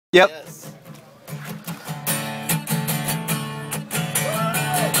Yep. Yes.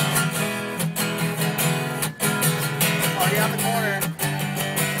 Party on the corner.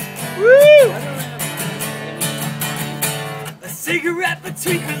 Woo! A cigarette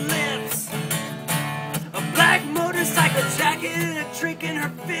between her lips, a black motorcycle jacket and a drink in her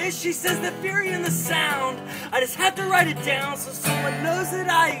fist. She says the fury and the sound, I just have to write it down so someone knows that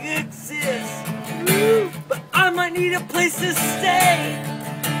I exist. But I might need a place to stay,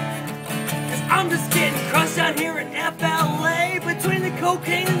 'cause I'm just getting crushed out here in FLA. Between the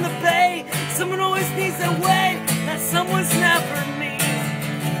cocaine and the bay, someone always needs a way, that someone's never me.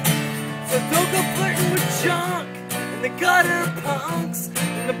 So don't go flirting with junk and the gutter punks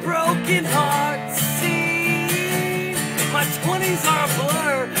and the broken heart scene. My 20s are a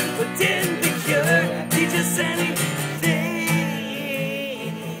blur, but didn't the cure teach us anything?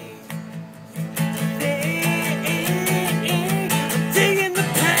 Digging the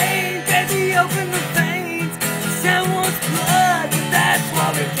pain, baby, open the veins. Sound wants blood, but that's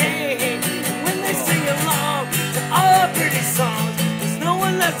why we came. And when they sing along to all our pretty songs, there's no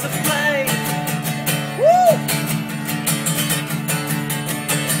one left to play. Woo!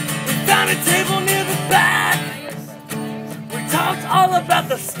 We found a table near the back. We talked all about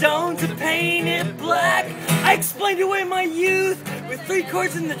the stones and painted black. I explained away my youth with 3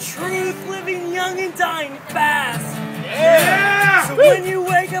 chords and the truth, living young and dying fast. Yeah! So when you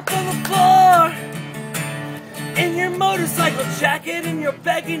wake up on the floor in your motorcycle jacket and you're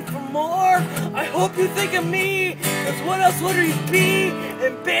begging for more, I hope you think of me, 'cause what else would it be?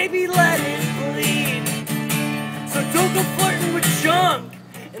 And baby, let it bleed. So don't go flirting with junk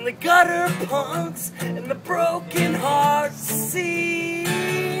and the gutter punks and the broken heart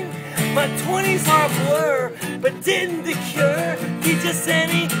scene. My 20s are a blur, but didn't the cure teach us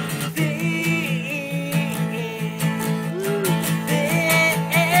anything?